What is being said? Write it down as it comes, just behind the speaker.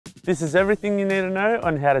This is everything you need to know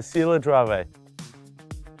on how to seal a driveway.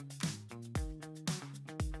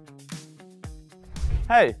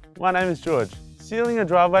 Hey, my name is George. Sealing a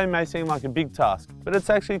driveway may seem like a big task, but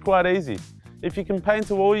it's actually quite easy. If you can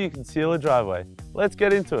paint a wall, you can seal a driveway. Let's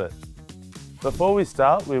get into it. Before we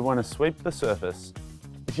start, we want to sweep the surface.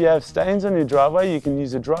 If you have stains on your driveway, you can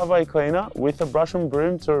use a driveway cleaner with a brush and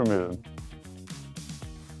broom to remove them.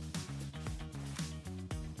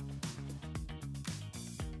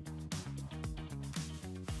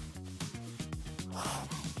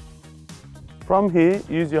 From here,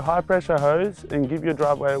 use your high pressure hose and give your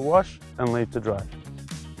driveway a wash and leave to dry.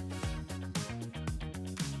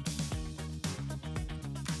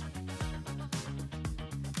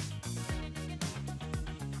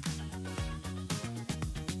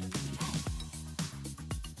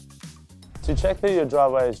 To check that your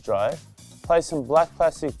driveway is dry, place some black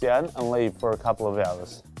plastic down and leave for a couple of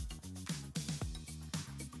hours.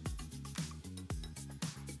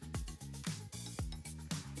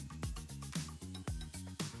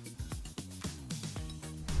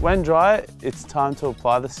 When dry, it's time to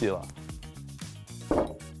apply the sealer.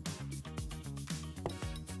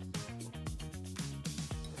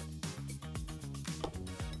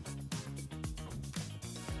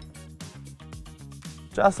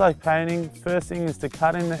 Just like painting, first thing is to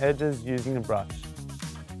cut in the edges using a brush.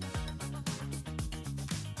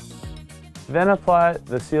 Then apply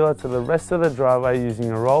the sealer to the rest of the driveway using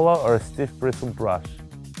a roller or a stiff bristle brush.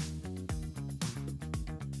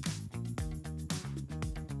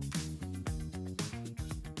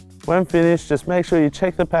 When finished, just make sure you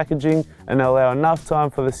check the packaging and allow enough time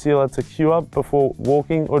for the sealer to cure up before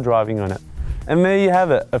walking or driving on it. And there you have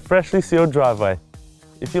it, a freshly sealed driveway.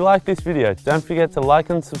 If you like this video, don't forget to like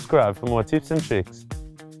and subscribe for more tips and tricks.